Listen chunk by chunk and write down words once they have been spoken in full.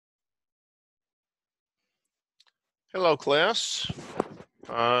Hello, class.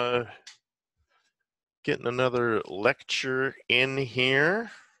 Getting another lecture in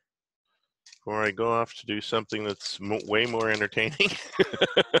here before I go off to do something that's way more entertaining.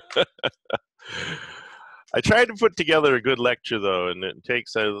 I tried to put together a good lecture, though, and it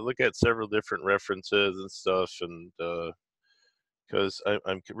takes, I look at several different references and stuff, and because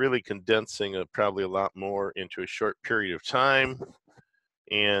I'm really condensing probably a lot more into a short period of time,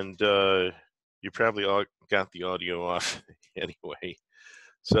 and you probably all got the audio off anyway.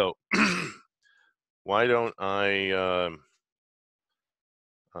 So why don't I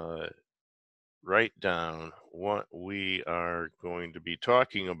write down what we are going to be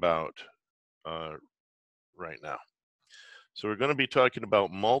talking about right now. So we're going to be talking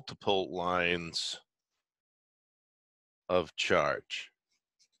about multiple lines of charge,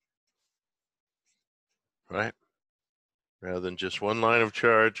 right? Rather than just one line of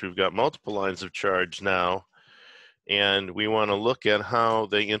charge, we've got multiple lines of charge now, and we want to look at how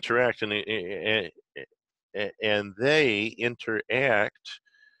they interact, and they interact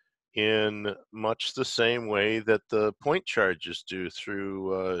in much the same way that the point charges do,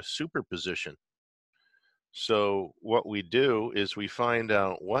 through superposition. So what we do is we find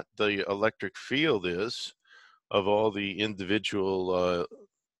out what the electric field is of all the individual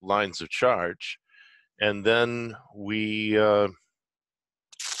lines of charge, and then we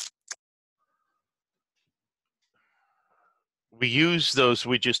use those.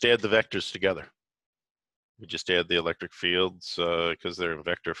 We just add the vectors together. We just add the electric fields because they're in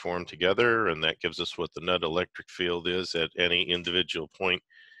vector form together, and that gives us what the net electric field is at any individual point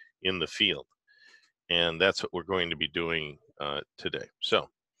in the field. And that's what we're going to be doing today. So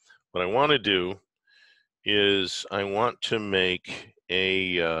what I want to do is I want to make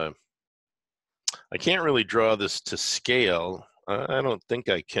a, I can't really draw this to scale. I don't think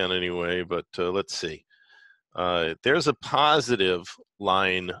I can anyway, but let's see. There's a positive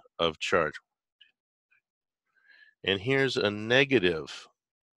line of charge. And here's a negative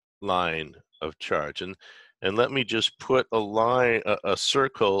line of charge. And let me just put a line, a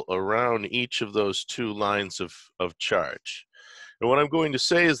circle around each of those two lines of charge. And what I'm going to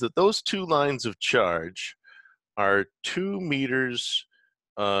say is that those two lines of charge are 2 meters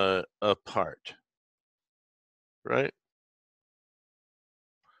apart, right?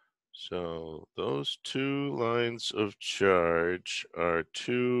 So those two lines of charge are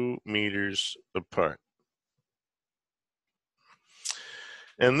 2 meters apart.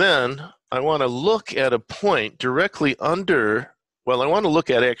 And then I want to look at a point directly under, well, I want to look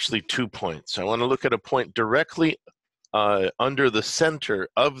at actually 2 points. I want to look at a point directly under the center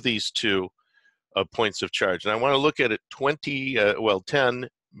of these two points of charge. And I want to look at it 10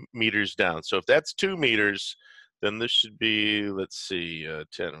 meters down. So if that's 2 meters, then this should be, let's see,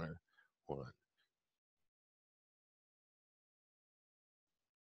 10, 1.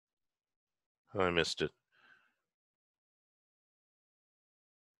 Oh, I missed it.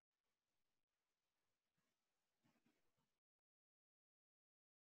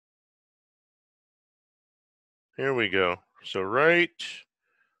 Here we go. So right,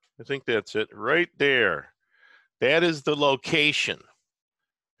 I think that's it, right there. That is the location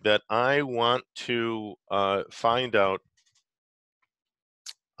that I want to find out.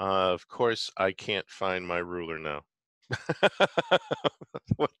 Of course, I can't find my ruler now.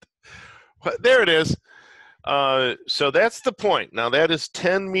 what? There it is. So that's the point. Now that is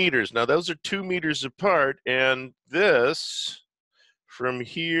 10 meters. Now those are 2 meters apart, and this from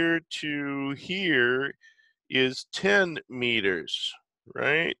here to here is 10 meters,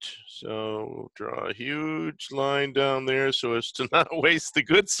 right? So draw a huge line down there so as to not waste the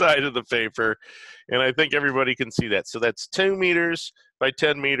good side of the paper. And I think everybody can see that. So that's 2 meters by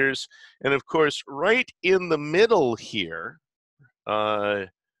 10 meters. And of course, right in the middle here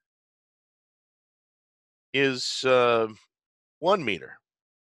is 1 meter,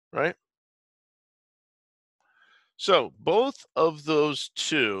 right? So both of those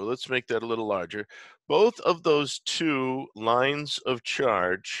two, let's make that a little larger. Both of those two lines of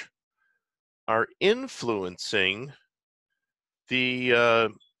charge are influencing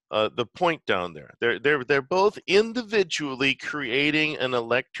the point down there. They're both individually creating an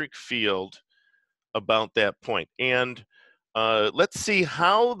electric field about that point. And let's see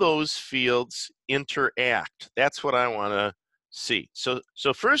how those fields interact. That's what I want to see. So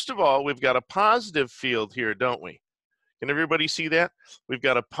first of all, we've got a positive field here, don't we? Can everybody see that? We've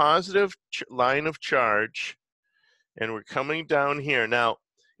got a positive line of charge, and we're coming down here. Now,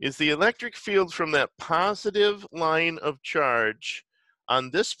 is the electric field from that positive line of charge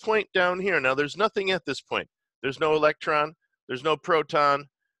on this point down here? Now, there's nothing at this point. There's no electron, there's no proton,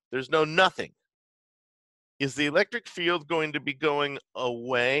 there's no nothing. Is the electric field going to be going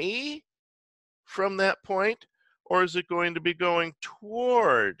away from that point, or is it going to be going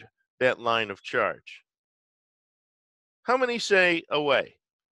toward that line of charge? How many say away?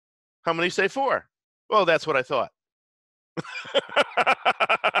 How many say for? Well, that's what I thought.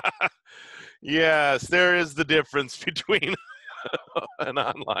 Yes, there is the difference between an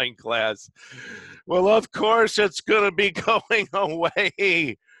online class. Well, of course, it's going to be going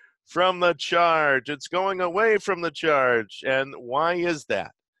away from the charge. It's going away from the charge. And why is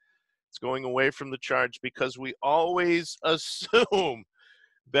that? It's going away from the charge because we always assume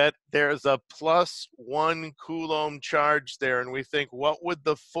that there's a +1 Coulomb charge there, and we think, what would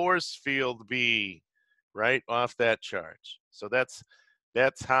the force field be, right, off that charge? So that's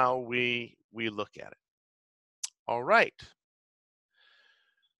how we look at it. All right.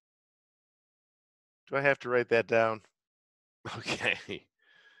 Do I have to write that down? Okay.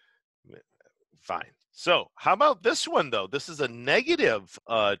 Fine. So how about this one, though? This is a negative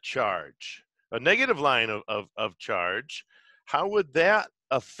charge, a negative line of charge. How would that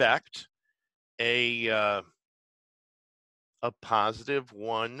affect a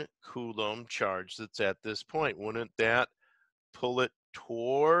 +1 Coulomb charge that's at this point? Wouldn't that pull it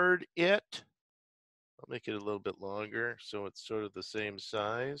toward it? I'll make it a little bit longer so it's sort of the same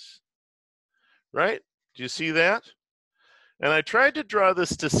size. Right? Do you see that? And I tried to draw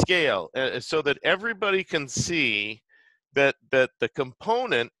this to scale so that everybody can see that the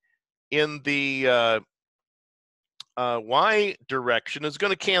component in the y direction is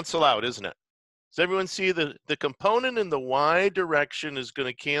going to cancel out, isn't it? Does everyone see the component in the y direction is going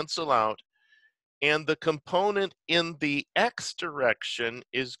to cancel out, and the component in the x direction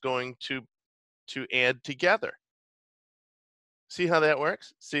is going to add together? See how that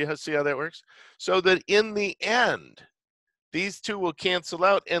works? See how that works? So that in the end, these two will cancel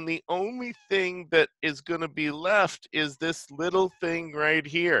out, and the only thing that is going to be left is this little thing right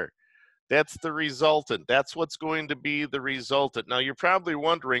here. That's the resultant. That's what's going to be the resultant. Now, you're probably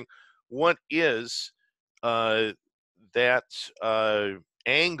wondering, what is that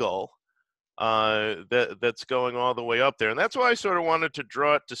angle that's going all the way up there? And that's why I sort of wanted to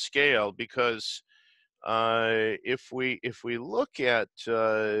draw it to scale, because if we look at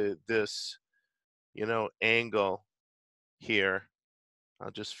this, angle here, I'll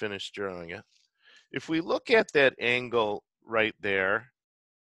just finish drawing it. If we look at that angle right there,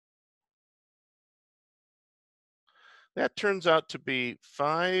 that turns out to be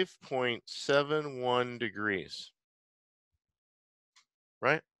 5.71 degrees,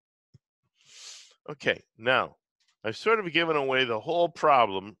 right? Okay, now I've sort of given away the whole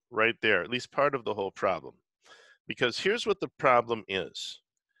problem right there, at least part of the whole problem, because here's what the problem is.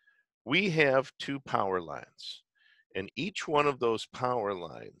 We have two power lines, and each one of those power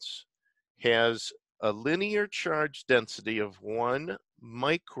lines has a linear charge density of 1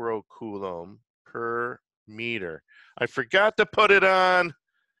 microcoulomb per meter. I forgot to put it on.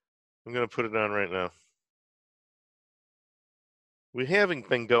 I'm going to put it on right now. We haven't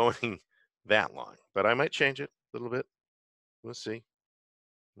been going that long, but I might change it a little bit. We'll see.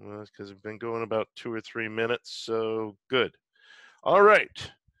 Well, because we've been going about 2 or 3 minutes, so good. All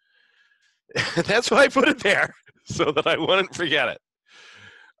right. That's why I put it there, so that I wouldn't forget it.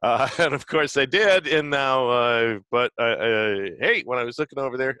 And of course I did, and now, hey, when I was looking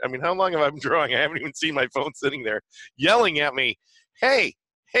over there, I mean, how long have I been drawing? I haven't even seen my phone sitting there yelling at me, hey,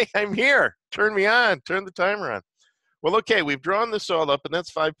 I'm here, turn me on, turn the timer on. Well, okay, we've drawn this all up, and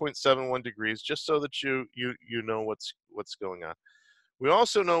that's 5.71 degrees, just so that you know what's going on. We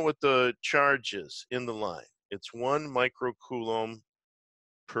also know what the charge is in the line. It's 1 microcoulomb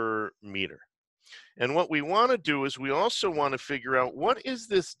per meter. And what we want to do is we also want to figure out, what is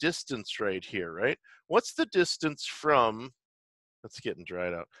this distance right here, right? What's the distance from, that's getting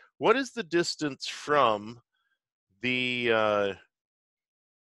dried out. What is the distance from the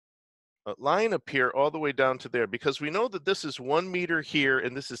line up here all the way down to there? Because we know that this is 1 meter here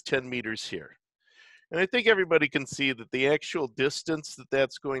and this is 10 meters here. And I think everybody can see that the actual distance that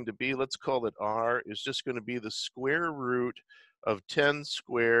that's going to be, let's call it r, is just going to be the square root of 10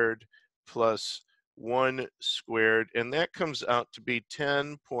 squared plus 1 squared, and that comes out to be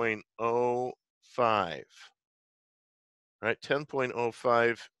 10.05, right?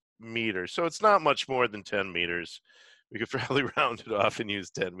 10.05 meters. So it's not much more than 10 meters. We could probably round it off and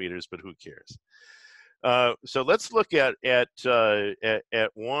use 10 meters, but who cares? So let's look at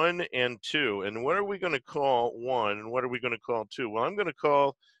 1 and 2, and what are we going to call 1, and what are we going to call 2? Well, I'm going to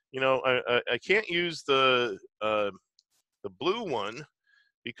call, I can't use the blue one,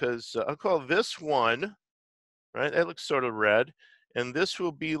 because I'll call this 1, right? That looks sort of red, and this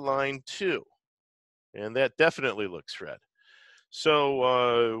will be line 2. And that definitely looks red.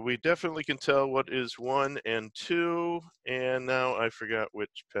 So we definitely can tell what is 1 and 2. And now I forgot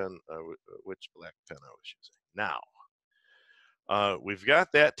which pen, which black pen I was using. Now, we've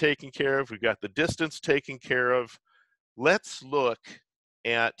got that taken care of. We've got the distance taken care of. Let's look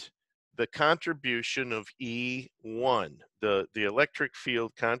at the contribution of E1, the electric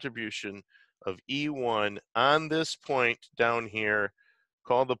field contribution of E1 on this point down here,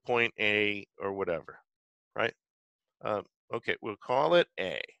 call the point A or whatever, right? Okay, we'll call it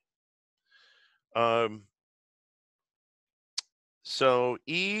A. So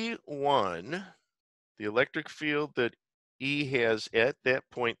E1, the electric field that E has at that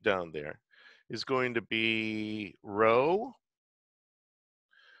point down there, is going to be rho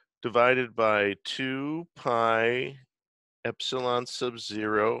divided by 2 pi epsilon sub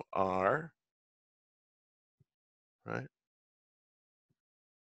 0 r, right?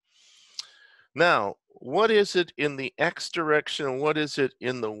 Now, what is it in the x direction and what is it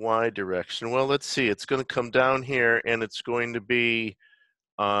in the y direction? Well, let's see. It's going to come down here and it's going to be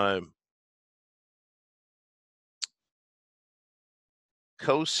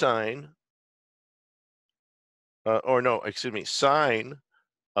cosine, or no, excuse me, sine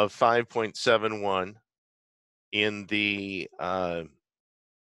of 5.71 in the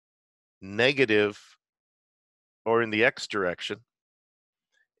negative or in the x direction,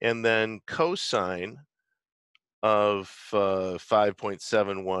 and then cosine of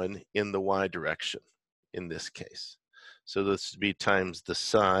 5.71 in the y direction in this case. So this would be times the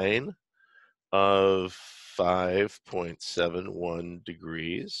sine of 5.71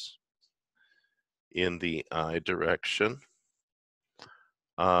 degrees in the I direction.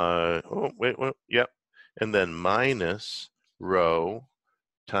 Yep. And then minus rho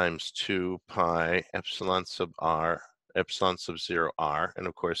times 2 pi epsilon sub r, epsilon sub 0 r. And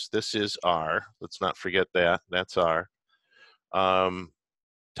of course, this is r. Let's not forget that. That's r.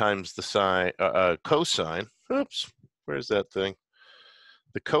 Times the sine, cosine. Oops, where's that thing?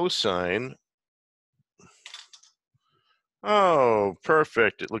 The cosine. Oh,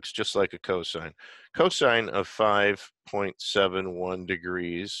 perfect. It looks just like a cosine. Cosine of 5.71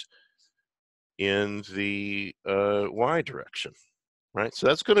 degrees in the y direction, right? So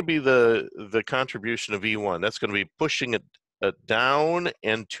that's going to be the contribution of E1. That's going to be pushing it down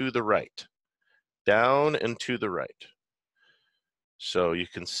and to the right. Down and to the right. So you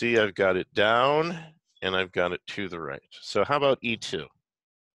can see I've got it down and I've got it to the right. So how about E2?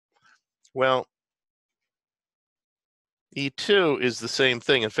 Well, E2 is the same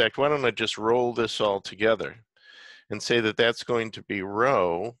thing. In fact, why don't I just roll this all together and say that that's going to be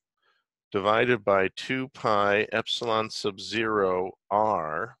rho divided by 2 pi epsilon sub 0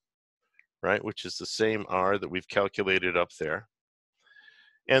 r, right, which is the same r that we've calculated up there.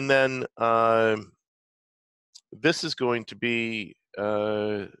 And then this is going to be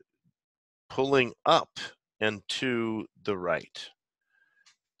pulling up and to the right.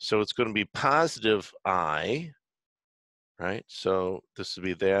 So it's going to be positive I, right? So this would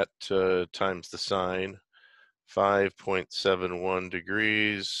be that times the sine, 5.71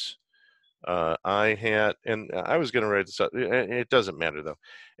 degrees, I hat, and I was going to write this up. It doesn't matter though.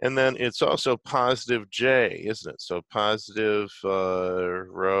 And then it's also positive j, isn't it? So positive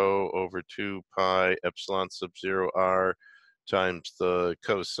rho over 2 pi epsilon sub 0 r times the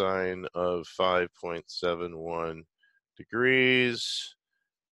cosine of 5.71 degrees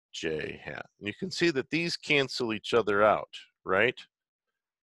j hat. And you can see that these cancel each other out, right?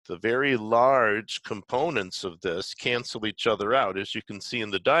 The very large components of this cancel each other out, as you can see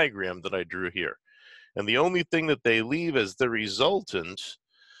in the diagram that I drew here. And the only thing that they leave as the resultant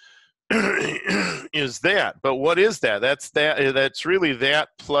is that. But what is that? That's really that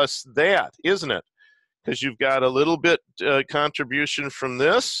plus that, isn't it? Because you've got a little bit contribution from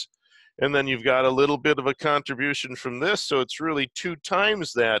this, and then you've got a little bit of a contribution from this, so it's really 2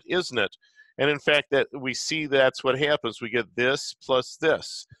 times that, isn't it? And in fact, that we see that's what happens. We get this plus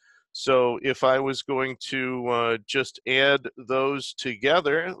this. So if I was going to just add those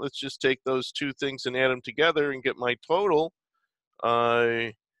together, let's just take those 2 things and add them together and get my total.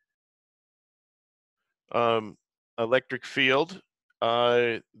 Electric field,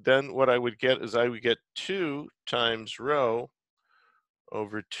 then what I would get is I would get 2 times rho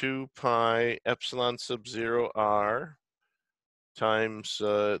over 2 pi epsilon sub 0 r times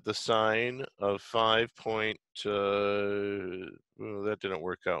the sine of 5 point, that didn't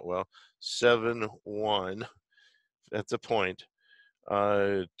work out well, 71, that's a point,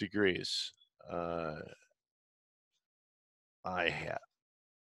 degrees, I hat.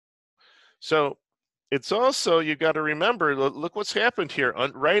 So it's also, you got to remember, look what's happened here.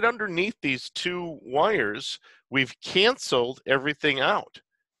 Right underneath these two wires, we've canceled everything out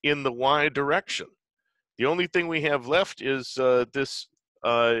in the y direction. The only thing we have left is this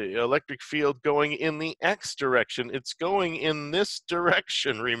electric field going in the x direction. It's going in this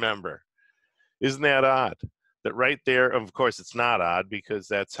direction, remember. Isn't that odd? That right there, of course, it's not odd because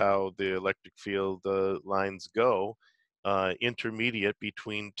that's how the electric field lines go, intermediate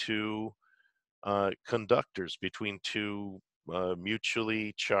between two conductors, between two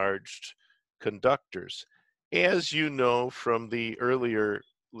mutually charged conductors. As you know from the earlier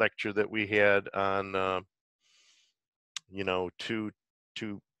lecture that we had on, you know, two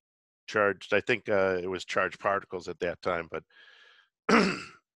charged, I think it was charged particles at that time, but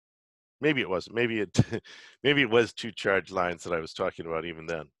maybe it wasn't. Maybe it, maybe it was two charged lines that I was talking about even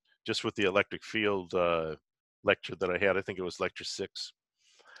then, just with the electric field lecture that I had. I think it was lecture 6.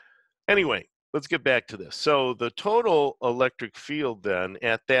 Anyway, let's get back to this. So the total electric field then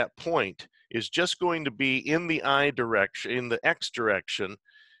at that point is just going to be in the I direction, in the x direction,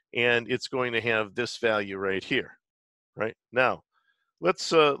 and it's going to have this value right here, right? Now,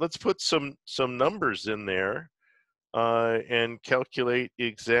 let's put some numbers in there and calculate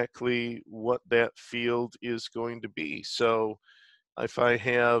exactly what that field is going to be. So if I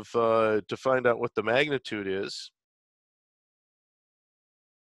have to find out what the magnitude is,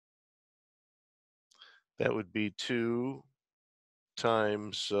 that would be 2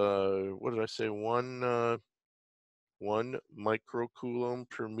 times, what did I say, 1 microcoulomb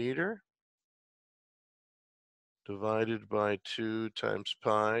per meter divided by 2 times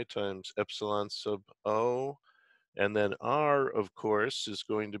pi times epsilon sub O. And then R, of course, is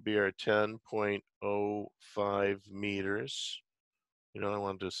going to be our 10.05 meters. You know, I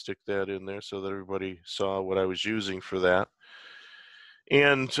wanted to stick that in there so that everybody saw what I was using for that.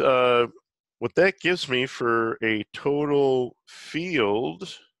 And what that gives me for a total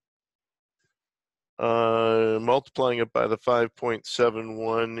field, multiplying it by the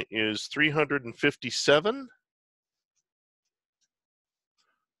 5.71 is 357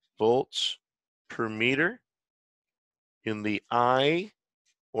 volts per meter in the I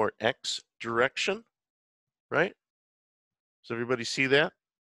or X direction, right? Does everybody see that?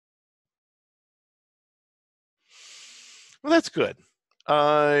 Well, that's good.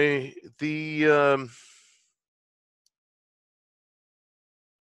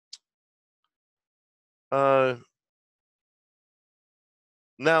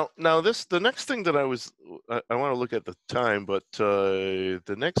 Now this, the next thing that I want to look at the time, but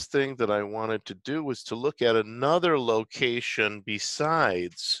the next thing that I wanted to do was to look at another location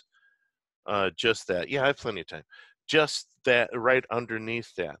besides just that. Yeah, I have plenty of time. Just that, right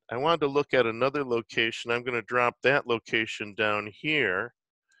underneath that. I wanted to look at another location. I'm going to drop that location down here.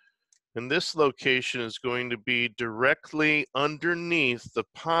 And this location is going to be directly underneath the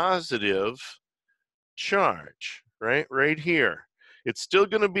positive charge, right? Right here. It's still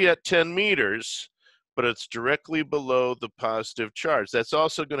going to be at 10 meters, but it's directly below the positive charge. That's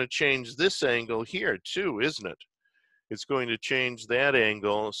also going to change this angle here too, isn't it? It's going to change that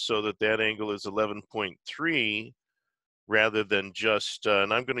angle so that that angle is 11.3 rather than just,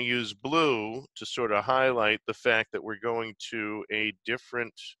 and I'm going to use blue to sort of highlight the fact that we're going to a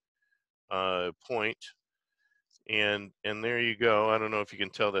different point. And there you go. I don't know if you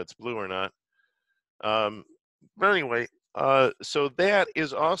can tell that's blue or not. But anyway, so that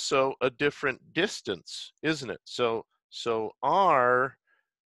is also a different distance, isn't it? So R,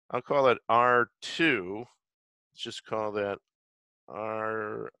 I'll call it R2. Let's just call that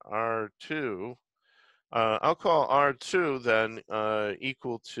R2. I'll call R2 then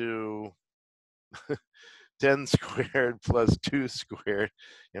equal to 10 squared plus 2 squared.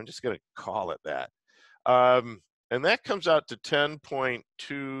 I'm just going to call it that. And that comes out to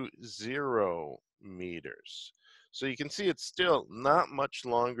 10.20 meters. So you can see it's still not much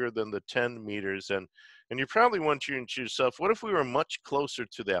longer than the 10 meters. And you're probably wondering to yourself, what if we were much closer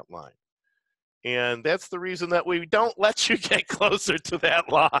to that line? And that's the reason that we don't let you get closer to that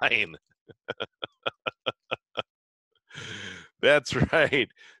line. That's right.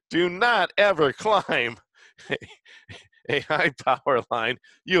 Do not ever climb a high power line.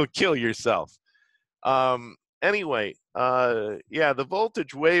 You'll kill yourself. Anyway, yeah, the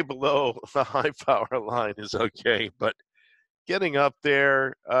voltage way below the high power line is okay, but getting up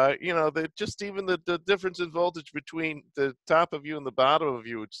there, you know, just even the difference in voltage between the top of you and the bottom of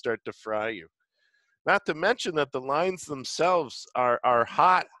you would start to fry you. Not to mention that the lines themselves are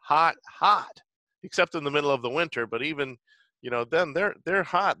hot, hot, hot, except in the middle of the winter. But even, you know, then they're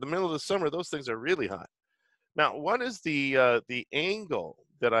hot. In the middle of the summer, those things are really hot. Now, what is the angle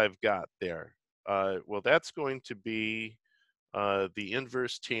that I've got there? Well, that's going to be the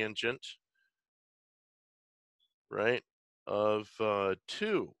inverse tangent, right, of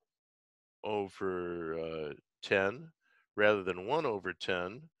 2 over 10 rather than 1 over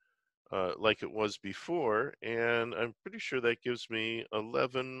 10, like it was before. And I'm pretty sure that gives me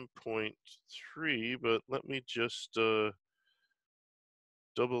 11.3, but let me just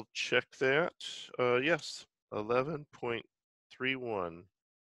double check that. Yes, 11.31.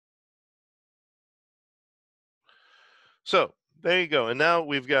 So there you go. And now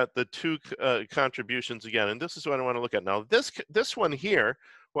we've got the two contributions again. And this is what I want to look at now. This one here,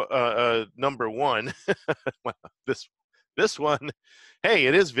 number one, well, this one, hey,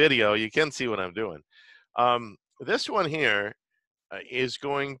 it is video. You can see what I'm doing. This one here is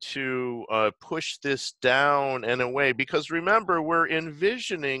going to push this down and away, because remember, we're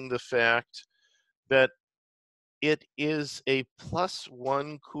envisioning the fact that it is a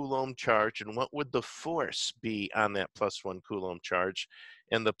 +1 Coulomb charge, and what would the force be on that +1 Coulomb charge?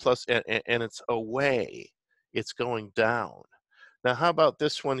 And the and it's away, it's going down. Now, how about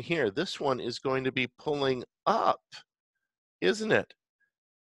this one here? This one is going to be pulling up, isn't it?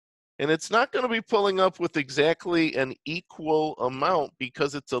 And it's not going to be pulling up with exactly an equal amount,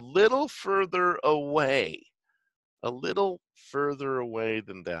 because it's a little further away than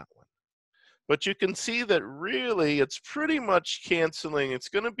that one. But you can see that really it's pretty much canceling. It's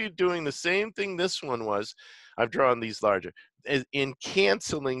going to be doing the same thing this one was. I've drawn these larger, in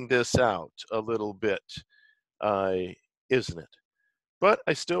canceling this out a little bit, isn't it? But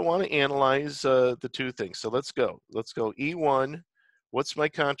I still want to analyze the two things. So let's go. Let's go E1. What's my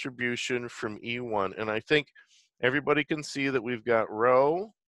contribution from E1? And I think everybody can see that we've got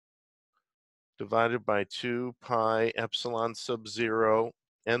rho divided by 2 pi epsilon sub 0.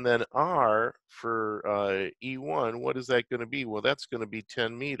 And then R for E1, what is that going to be? Well, that's going to be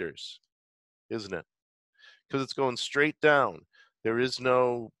 10 meters, isn't it? Because it's going straight down. There is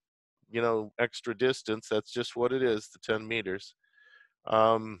no, extra distance. That's just what it is, the 10 meters.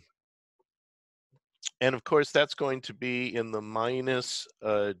 And of course, that's going to be in the minus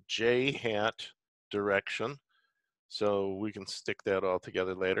j hat direction. So we can stick that all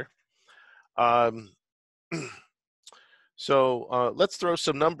together later. So let's throw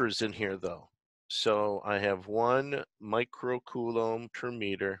some numbers in here, though. So I have 1 microcoulomb per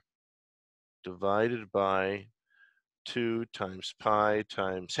meter divided by 2 times pi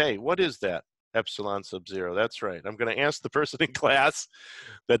times, hey, what is that? Epsilon sub 0. That's right. I'm going to ask the person in class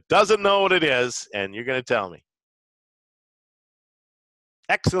that doesn't know what it is, and you're going to tell me.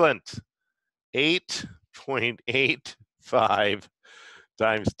 Excellent. 8.85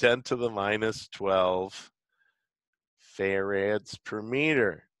 times 10 to the minus 12 farads per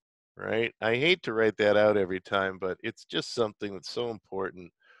meter, right? I hate to write that out every time, but it's just something that's so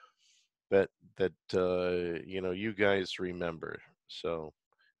important that you guys remember. So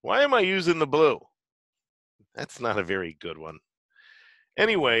why am I using the blue? That's not a very good one.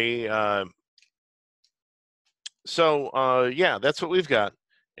 Anyway, so yeah, that's what we've got.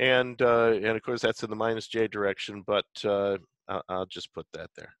 And of course, that's in the minus j direction, but I'll just put that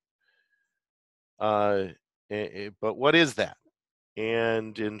there. But what is that?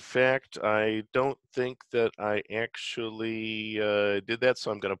 And in fact, I don't think that I actually did that,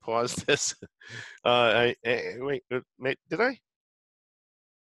 so I'm going to pause this. Wait, did I?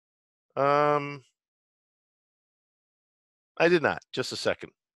 I did not. Just a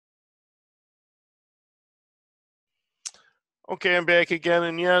second. Okay, I'm back again,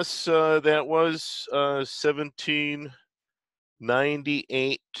 and yes, that was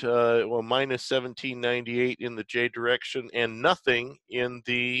 1798, well, minus 1798 in the j direction, and nothing in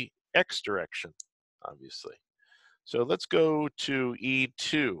the x direction, obviously. So let's go to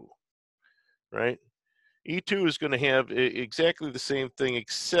E2, right? E2 is going to have exactly the same thing,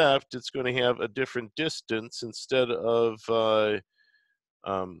 except it's going to have a different distance. Instead of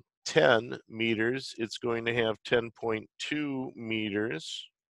 10 meters, it's going to have 10.2 meters,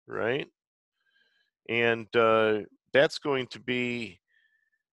 right? And that's going to be,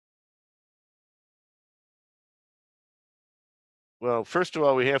 well, first of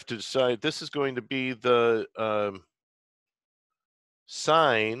all, we have to decide, this is going to be the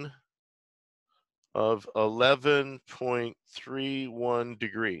sine of 11.31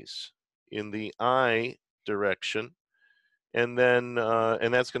 degrees in the I direction. And then,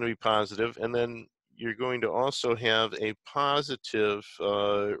 and that's going to be positive. And then you're going to also have a positive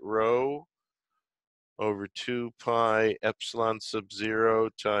rho over 2 pi epsilon sub 0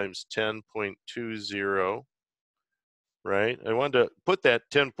 times 10.20, right? I wanted to put that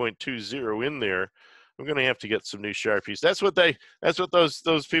 10.20 in there I'm going to have to get some new Sharpies. That's what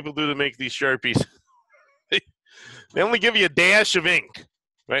those people do to make these Sharpies. They only give you a dash of ink,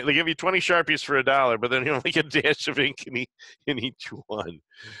 right? They give you 20 Sharpies for $1, but then you only get a dash of ink in each one.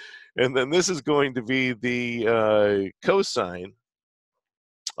 And then this is going to be the cosine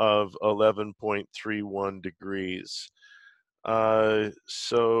of 11.31 degrees.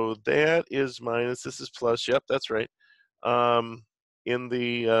 So that is minus, this is plus, yep, that's right, in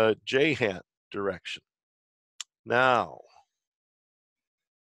the j hat direction. Now,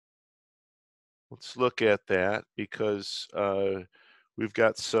 let's look at that because we've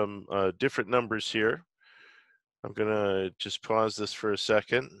got some different numbers here. I'm gonna just pause this for a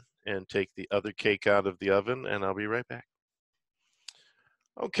second and take the other cake out of the oven, and I'll be right back.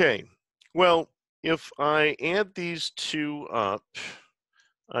 Okay, well, if I add these two up,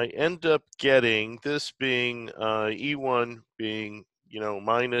 I end up getting this being E1 being,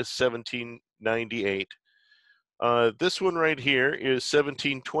 minus 1798. This one right here is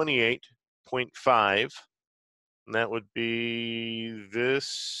 1728.5. And that would be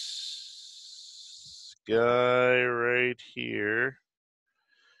this guy right here.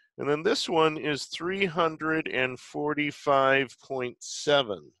 And then this one is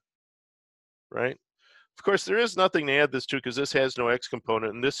 345.7, right? Of course, there is nothing to add this to because this has no x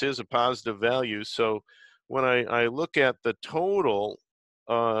component, and this is a positive value. So when I look at the total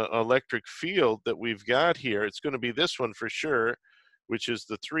electric field that we've got here, it's going to be this one for sure, which is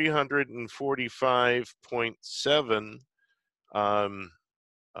the 345.7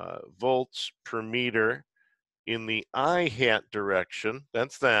 volts per meter in the I hat direction.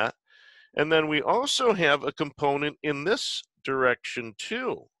 That's that. And then we also have a component in this direction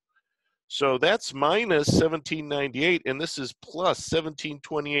too. So that's minus 1798, and this is plus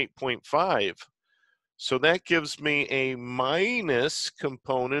 1728.5. So that gives me a minus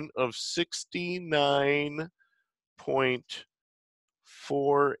component of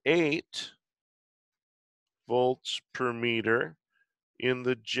 69.48 volts per meter in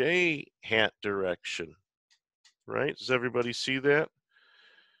the j hat direction, right? Does everybody see that?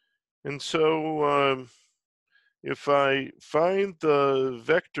 And so if I find the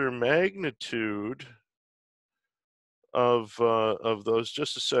vector magnitude of those,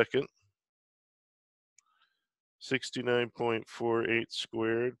 just a second, 69.48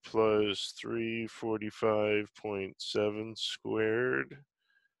 squared plus 345.7 squared,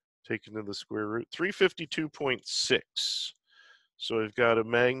 taken to the square root, 352.6. So I've got a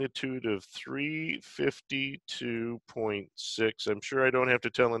magnitude of 352.6. I'm sure I don't have to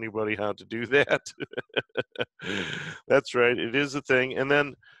tell anybody how to do that. That's right, it is a thing. And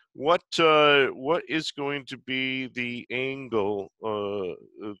then what is going to be the angle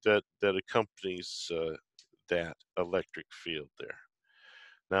that accompanies that electric field there?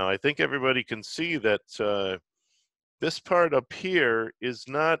 Now, I think everybody can see that this part up here is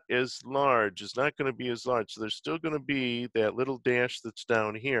not as large, it's not going to be as large. So there's still going to be that little dash that's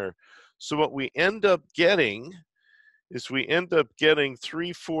down here. So what we end up getting is we end up getting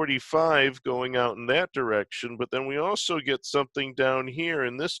 345 going out in that direction, but then we also get something down here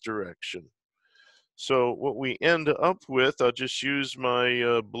in this direction. So what we end up with, I'll just use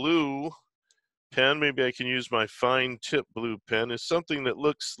my blue pen, maybe I can use my fine tip blue pen, is something that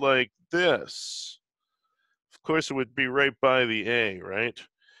looks like this. Of course, it would be right by the A, right?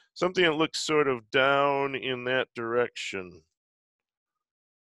 Something that looks sort of down in that direction.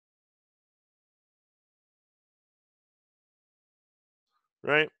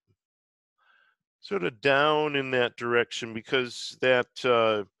 Right? Sort of down in that direction because that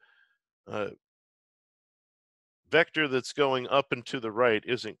vector that's going up and to the right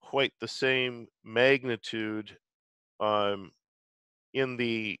isn't quite the same magnitude in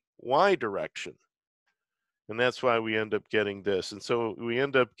the y direction. And that's why we end up getting this. And so we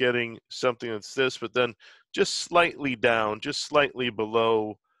end up getting something that's this, but then just slightly down, just slightly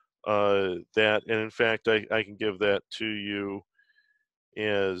below that. And in fact, I can give that to you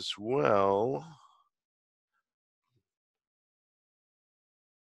as well.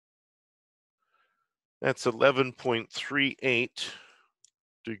 That's 11.38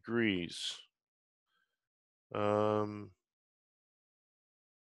 degrees. Yeah,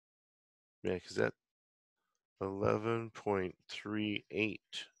 because that 11.38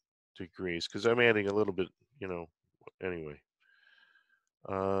 degrees, because I'm adding a little bit, anyway.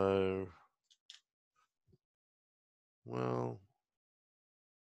 Well,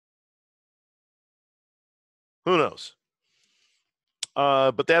 who knows?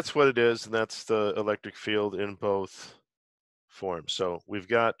 But that's what it is, and that's the electric field in both forms. So we've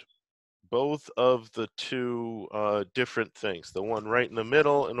got both of the two different things, the one right in the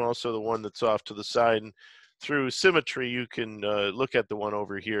middle and also the one that's off to the side. And through symmetry, you can look at the one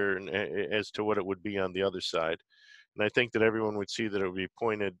over here and, as to what it would be on the other side. And I think that everyone would see that it would be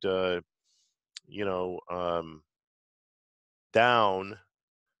pointed, you know, down.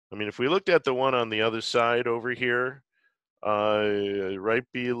 I mean, if we looked at the one on the other side over here, right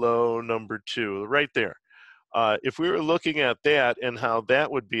below number 2, right there. If we were looking at that and how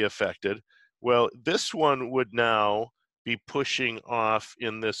that would be affected, well, this one would now be pushing off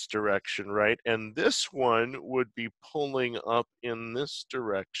in this direction, right? And this one would be pulling up in this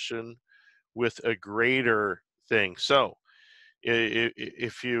direction with a greater thing. So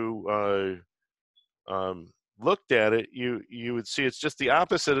if you looked at it, you would see it's just the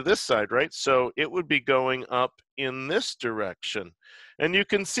opposite of this side, right? So it would be going up in this direction. And you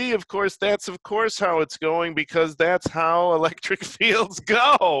can see, of course, that's of course how it's going, because that's how electric fields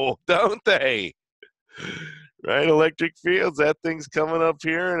go, don't they? Right? Electric fields, that thing's coming up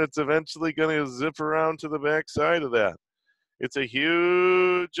here and it's eventually going to zip around to the back side of that. It's a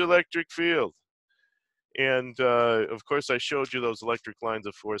huge electric field. And of course, I showed you those electric lines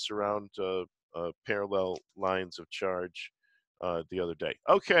of force around parallel lines of charge the other day.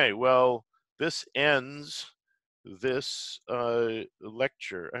 Okay, well, this ends this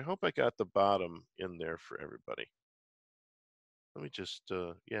lecture. I hope I got the bottom in there for everybody. Let me just,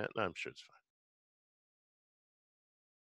 yeah, no, I'm sure it's fine.